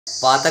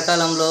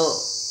పాతకాలంలో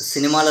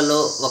సినిమాలలో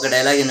ఒక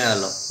డైలాగ్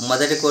వినేవాళ్ళం.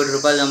 మొదటి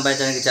 ₹1,00,00,000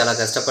 సంపాదించడానికి చాలా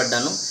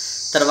కష్టపడ్డాను,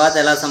 తర్వాత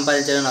ఎలా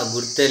సంపాదించాలో నాకు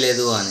గుర్తే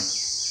లేదు అని.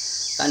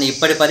 కానీ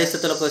ఇప్పటి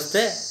పరిస్థితులకు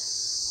వస్తే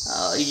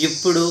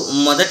ఇప్పుడు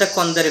మొదట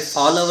కొందరి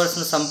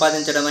ఫాలోవర్స్ను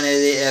సంపాదించడం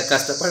అనేది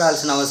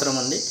కష్టపడాల్సిన అవసరం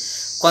ఉంది.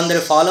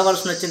 కొందరి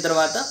ఫాలోవర్స్ని వచ్చిన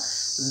తర్వాత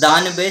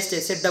దాన్ని బేస్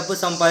చేసి డబ్బు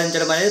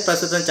సంపాదించడం అనేది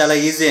ప్రస్తుతం చాలా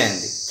ఈజీ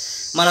అయింది.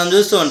 మనం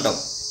చూస్తూ ఉంటాం,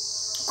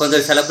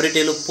 కొందరు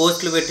సెలబ్రిటీలు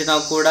పోస్టులు పెట్టినా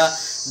కూడా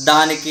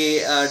దానికి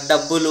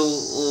డబ్బులు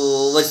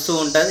వస్తూ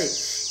ఉంటుంది.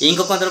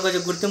 ఇంకా కొందరు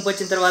కొంచెం గుర్తింపు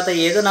వచ్చిన తర్వాత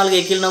ఏదో 4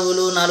 ఎకిల్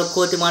నవ్వులు 4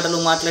 కోతి మాటలు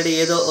మాట్లాడి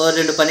ఏదో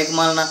 2 పనికి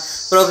మాలిన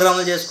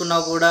ప్రోగ్రాములు చేసుకున్నా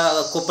కూడా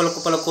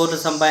కుప్పల కోట్లు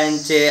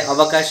సంపాదించే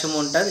అవకాశం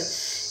ఉంటుంది.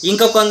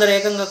 ఇంకా కొందరు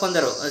ఏకంగా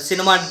కొందరు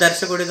సినిమా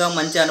దర్శకుడిగా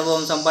మంచి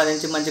అనుభవం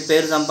సంపాదించి మంచి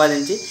పేరు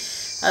సంపాదించి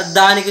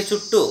దానికి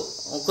చుట్టూ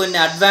కొన్ని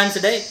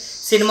అడ్వాన్స్డ్ అయి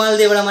సినిమాలు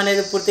తీయడం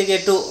అనేది పూర్తిగా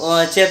ఎటు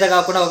చేత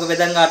కాకుండా ఒక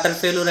విధంగా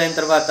అటర్ ఫెయిల్యూర్ అయిన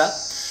తర్వాత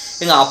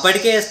ఇంకా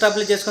అప్పటికే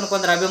ఎస్టాబ్లిష్ చేసుకుని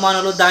కొందరు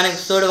అభిమానులు దానికి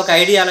తోడు ఒక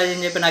ఐడియాలజీ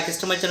అని చెప్పి నాకు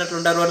ఇష్టం వచ్చినట్లు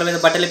ఉంటారు, రోడ్ల మీద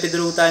బట్టలు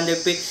తిరుగుతా అని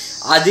చెప్పి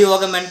అది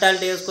ఒక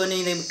మెంటాలిటీ వేసుకొని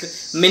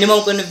మినిమం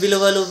కొన్ని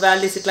విలువలు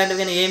వాల్యూస్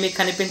ఇట్లాంటివి కానీ ఏమీ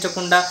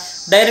కనిపించకుండా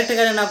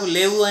డైరెక్ట్గానే నాకు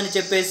లేవు అని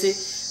చెప్పేసి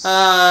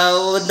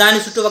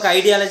దాని చుట్టూ ఒక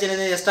ఐడియాలజీ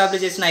అనేది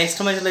ఎస్టాబ్లిష్ చేసి నా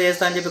ఇష్టం వచ్చినట్లు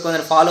చేస్తా అని చెప్పి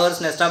కొందరు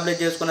ఫాలోవర్స్ని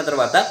ఎస్టాబ్లిష్ చేసుకున్న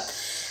తర్వాత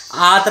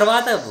ఆ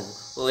తర్వాత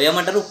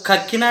ఏమంటారు,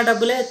 కక్కిన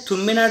డబ్బులే,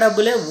 తుమ్మిన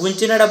డబ్బులే,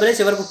 ఉంచిన డబ్బులే,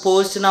 చివరికి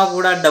పోస్టినా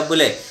కూడా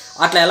డబ్బులే.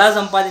 అట్లా ఎలా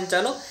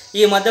సంపాదించాలో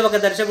ఈ మధ్య ఒక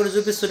దర్శకుడు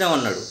చూపిస్తూనే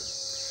ఉన్నాడు.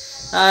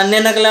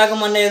 నిన్నకు లేక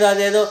మొన్న ఏదో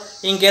అదేదో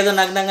ఇంకేదో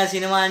నగ్నంగా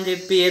సినిమా అని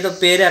చెప్పి ఏదో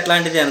పేరే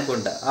అట్లాంటిది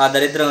అనుకుంటా, ఆ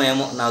దరిద్రం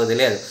ఏమో నాకు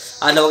తెలియదు.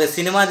 అట్లా ఒక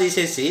సినిమా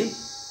తీసేసి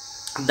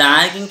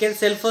దానికి ఇంకేదో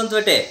సెల్ ఫోన్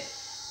తోటే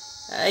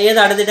ఏదో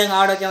అడదిడంగా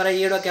ఆడో కెమెరా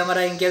ఈడో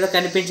కెమెరా ఇంకేదో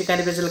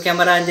కనిపించల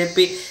కెమెరా అని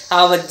చెప్పి ఆ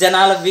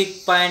జనాల వీక్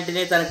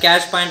పాయింట్ని తన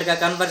క్యాష్ పాయింట్గా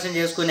కన్వర్షన్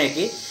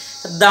చేసుకునేకి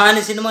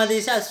దాని సినిమా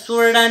తీసి అది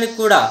చూడడానికి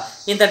కూడా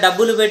ఇంత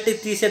డబ్బులు పెట్టి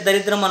తీసే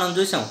దరిద్రం మనం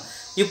చూసాం.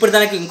 ఇప్పుడు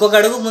దానికి ఇంకొక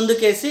అడుగు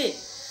ముందుకేసి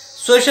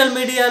సోషల్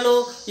మీడియాలో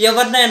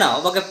ఎవరినైనా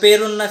ఒక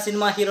పేరున్న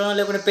సినిమా హీరోనో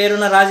లేకుంటే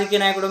పేరున్న రాజకీయ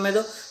నాయకుడి మీద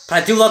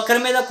ప్రతి ఒక్కరి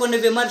మీద కొన్ని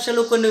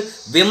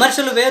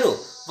విమర్శలు వేరు,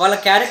 వాళ్ళ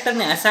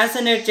క్యారెక్టర్ని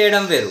అసాసినేట్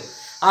చేయడం వేరు.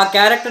 ఆ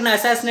క్యారెక్టర్ని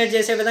అసాసినేట్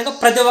చేసే విధంగా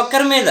ప్రతి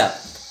ఒక్కరి మీద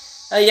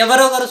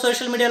ఎవరో ఒకరు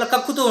సోషల్ మీడియాలో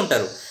కక్కుతూ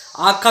ఉంటారు.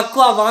 ఆ కక్కు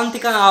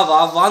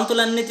ఆ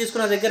వాంతులన్నీ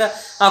తీసుకున్న దగ్గర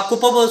ఆ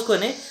కుప్ప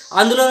పోసుకొని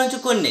అందులో నుంచి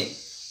కొన్ని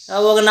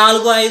ఒక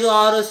 4, 5,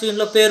 6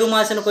 సీన్లో పేరు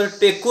మాసిన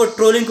కొన్ని ఎక్కువ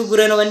ట్రోలింగ్కు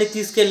గురైనవన్నీ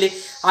తీసుకెళ్ళి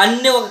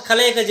అన్నీ ఒక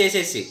కలయిక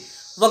చేసేసి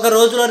ఒక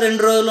రోజులో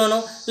 2 రోజుల్లోనో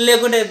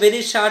లేకుంటే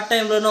వెరీ షార్ట్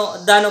టైంలోనో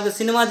దాని ఒక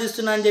సినిమా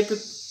తీస్తున్నా అని చెప్పి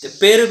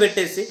పేరు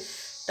పెట్టేసి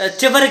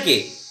చివరికి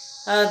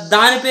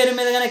దాని పేరు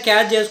మీదగానే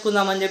క్యాచ్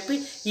చేసుకుందామని చెప్పి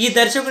ఈ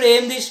దర్శకుడు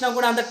ఏం తీసినా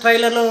కూడా అంత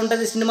ట్రైలర్లో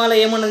ఉంటుంది, సినిమాలో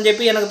ఏముండని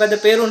చెప్పి నాకు పెద్ద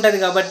పేరు ఉంటుంది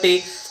కాబట్టి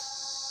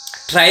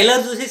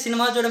ట్రైలర్ చూసి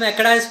సినిమా చూడడం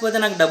ఎక్కడ ఆసిపోతే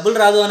నాకు డబ్బులు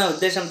రాదు అనే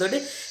ఉద్దేశంతో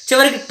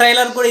చివరికి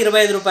ట్రైలర్ కూడా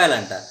 ₹25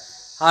 అంట.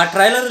 ఆ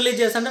ట్రైలర్ రిలీజ్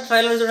చేస్తాంట,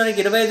 ట్రైలర్ చూడడానికి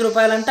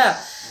 ₹25 అంట.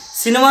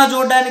 సినిమా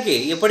చూడడానికి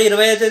ఎప్పుడు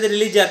 25వ తేదీ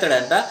రిలీజ్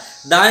చేస్తాడంట,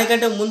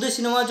 దానికంటే ముందు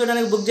సినిమా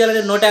చూడడానికి బుక్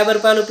చేయాలంటే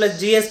 ₹150 ప్లస్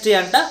GST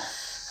అంట.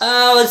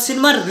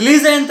 సినిమా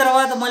రిలీజ్ అయిన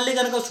తర్వాత మళ్ళీ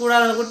కనుక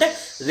చూడాలనుకుంటే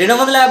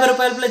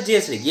 ₹250 ప్లస్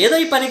GST. ఏదో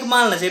ఈ పనికి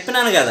మాలన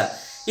చెప్పినాను కదా,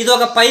 ఇది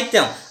ఒక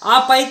పైత్యం. ఆ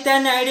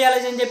పైత్యాన్ని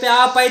ఐడియాలజీ అని చెప్పి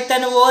ఆ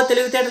పైత్యాన్ని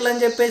తెలివితేటలు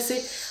అని చెప్పేసి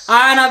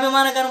ఆయన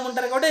అభిమానకరం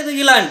ఉంటారు కాబట్టి ఇది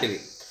ఇలాంటివి.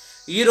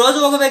 ఈరోజు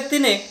ఒక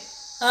వ్యక్తిని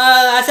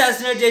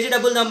అసాసినేట్ చేసి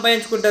డబ్బులు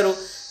సంపాదించుకుంటారు,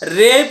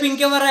 రేపు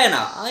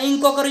ఇంకెవరైనా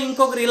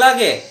ఇంకొకరు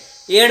ఇలాగే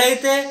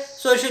ఏడైతే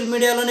సోషల్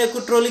మీడియాలోనే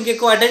ఎక్కువ ట్రోలింగ్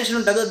ఎక్కువ అటెన్షన్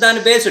ఉంటుందో దాని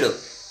బేస్డ్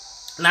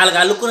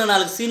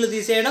 4 సీన్లు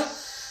తీసేయడం,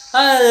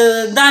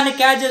 దాన్ని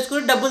క్యాచ్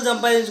చేసుకుని డబ్బులు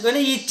సంపాదించుకొని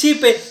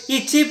ఈ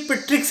చీప్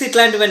ట్రిక్స్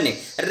ఇట్లాంటివన్నీ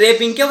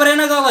రేపు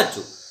ఇంకెవరైనా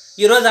కావచ్చు.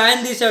 ఈరోజు ఆయన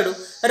తీశాడు,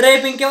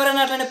 రేపు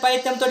ఇంకెవరైనా అట్లాంటి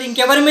పైత్యంతో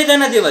ఇంకెవరి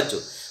మీదైనా తీవచ్చు.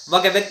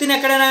 ఒక వ్యక్తిని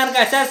ఎక్కడైనా కనుక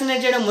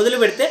అసాసినేట్ చేయడం మొదలు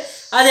పెడితే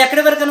అది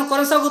ఎక్కడి వరకైనా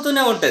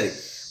కొనసాగుతూనే ఉంటుంది.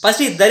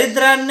 ఫస్ట్ ఈ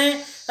దరిద్రాన్ని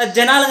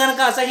జనాలు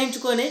కనుక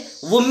అసహించుకొని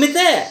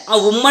ఉమ్మితే ఆ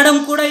ఉమ్మడం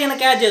కూడా ఈయన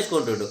క్యాచ్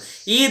చేసుకుంటుండు.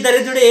 ఈ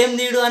దరిద్రుడు ఏం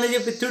తీయడు అని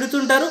చెప్పి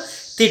తిడుతుంటారు,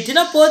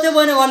 తిట్టినా పోతే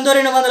పోనీ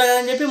 100-200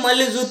 కదని చెప్పి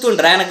మళ్ళీ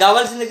చూస్తుంటారు.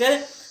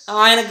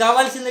 ఆయనకు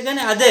కావాల్సింది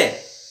కానీ అదే.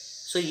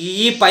 సో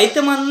ఈ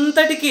పైత్యం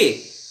అంతటికి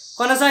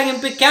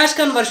కొనసాగింపు క్యాష్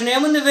కన్వర్షన్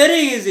ఏముంది, వెరీ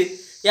ఈజీ.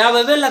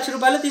 50,000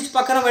 ₹1,00,000 తీసి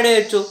పక్కన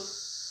పడేయచ్చు.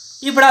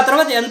 ఇప్పుడు ఆ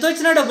తర్వాత ఎంత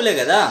వచ్చినా డబ్బులే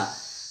కదా.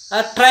 ఆ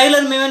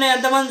ట్రైలర్ మేమైనా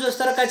ఎంతమంది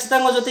చూస్తారో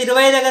ఖచ్చితంగా చూస్తే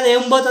 25 కదా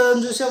ఏం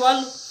పోతుందని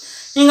చూసేవాళ్ళు.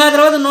 ఇంకా ఆ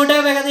తర్వాత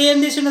 150 కదా ఏం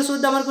తీసుకున్నా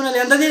చూద్దాం అనుకున్నారు.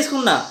 ఎంత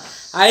తీసుకున్నా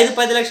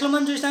 5-10 లక్షల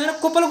మంది చూసినా కానీ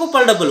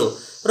కుప్పలు డబ్బులు,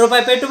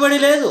 ₹1 పెట్టుబడి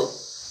లేదు,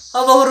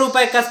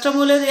 ₹1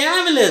 కష్టము లేదు,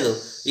 ఏమీ లేదు.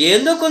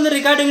 ఏందో కొందరు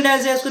రికార్డింగ్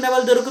డ్యాన్స్ వేసుకునే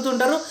వాళ్ళు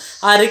దొరుకుతుంటారు.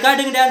 ఆ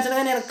రికార్డింగ్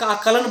డ్యాన్స్గా నేను ఆ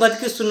కళను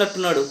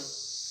బతికిస్తున్నట్టున్నాడు.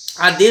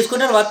 అది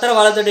తీసుకుంటారు, వస్తారు,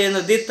 వాళ్ళతో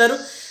ఏందో తీస్తారు.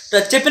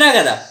 చెప్పినా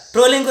కదా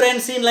ట్రోలింగ్ గురైన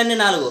సీన్లన్నీ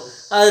 4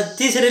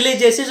 తీసి రిలీజ్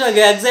చేసి సో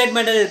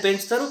ఎగ్జైట్మెంట్ అనేది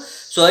పెంచుతారు.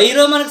 సో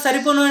హీరో మనకు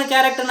సరిపోయిన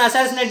క్యారెక్టర్ని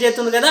అసాసినేట్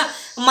చేస్తుంది కదా,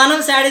 మనం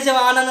శాడిజం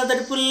ఆనందంతో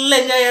ఫుల్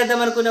ఎంజాయ్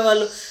చేద్దాం అనుకునే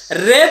వాళ్ళు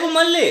రేపు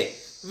మళ్ళీ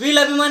వీళ్ళు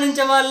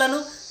అభిమానించే వాళ్ళను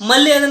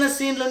మళ్ళీ ఏదైనా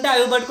సీన్లు ఉంటే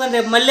అవి పట్టుకొని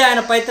రేపు మళ్ళీ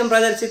ఆయన పైత్యం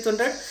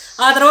ప్రదర్శిస్తుంటాడు.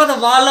 ఆ తర్వాత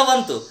వాళ్ళ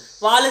వంతు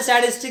వాళ్ళు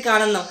శాడిస్టిక్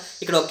ఆనందం.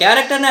 ఇక్కడ ఒక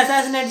క్యారెక్టర్ని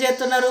అసాసినేట్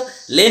చేస్తున్నారు,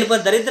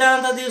 లేనిపోతే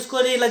దరిద్రానంతా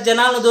తీసుకొని ఇలా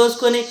జనాలను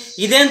దోసుకొని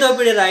ఇదేం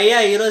దోపిడిరా అయ్యా.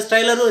 ఈరోజు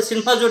ట్రైలరు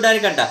సినిమా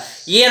చూడడానికంట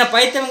ఈయన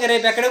పైత్యం ఇంకా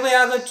రేపు ఎక్కడికి పోయి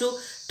ఆగొచ్చు.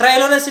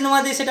 ట్రైలర్లో సినిమా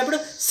తీసేటప్పుడు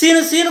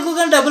సీనుకు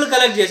కానీ డబ్బులు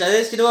కలెక్ట్ చేసి అదే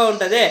సినిమా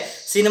ఉంటుంది,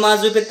 సినిమా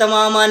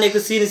చూపిస్తామా నీకు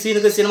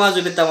సీనుకు సినిమా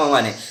చూపిస్తామా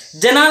అని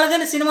జనాలు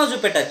కానీ సినిమా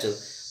చూపెట్టచ్చు.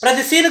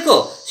 ప్రతి సీనుకు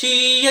షీ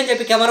అని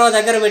చెప్పి కెమెరా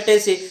దగ్గర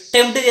పెట్టేసి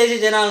టెంప్ట్ చేసి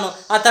జనాలను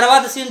ఆ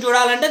తర్వాత సీన్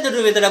చూడాలంటే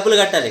నువ్వు ఇంత డబ్బులు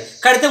కట్టాలి,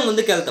 కడితే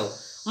ముందుకెళ్తావు.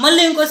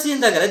 మళ్ళీ ఇంకో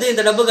సీన్ దగ్గర అది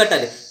ఇంత డబ్బు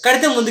కట్టాలి,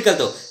 కడితే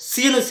ముందుకెళ్తావు.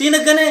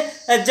 సీనుగానే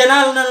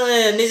జనాలను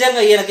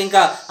నిజంగా ఈయనకి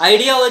ఇంకా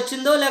ఐడియా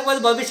వచ్చిందో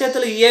లేకపోతే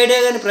భవిష్యత్తులో ఈ ఐడియా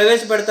కానీ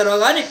ప్రవేశపెడతారో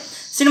కానీ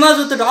సినిమా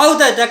చూస్తుంటే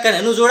ఆగుతుంది చక్కనే,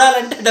 నువ్వు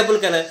చూడాలంటే డబ్బులు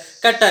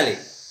కట్టాలి.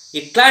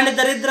 ఇట్లాంటి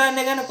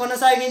దరిద్రాన్ని కానీ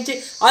కొనసాగించి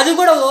అది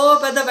కూడా ఓ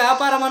పెద్ద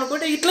వ్యాపారం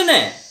అనుకుంటే ఇట్లనే.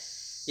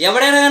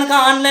 ఎవడైనా కనుక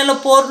ఆన్లైన్లో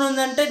పోర్ను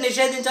ఉందంటే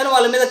నిషేధించాలి,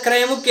 వాళ్ళ మీద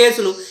క్రైము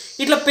కేసులు.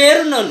 ఇట్లా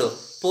పేరున్న వాళ్ళు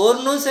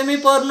పోర్ను సెమీ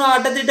పోర్ను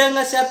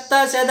అడ్డదిడ్డంగా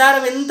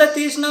చెదారం ఎంత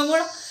తీసినా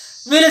కూడా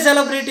వీళ్ళ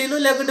సెలబ్రిటీలు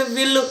లేకుంటే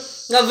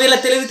వీళ్ళ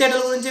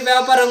తెలివితేటల గురించి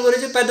వ్యాపారం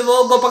గురించి పెద్ద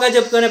గొప్పగా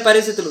చెప్పుకునే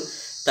పరిస్థితులు.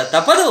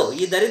 తప్పదు,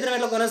 ఈ దరిద్రం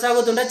ఇట్లా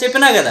కొనసాగుతుంటే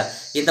చెప్పినా కదా,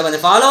 ఇంతమంది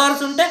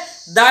ఫాలోవర్స్ ఉంటే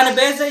దాని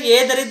బేస్ ఏ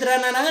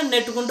దరిద్రాన్నైనా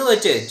నెట్టుకుంటూ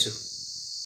వచ్చేయచ్చు.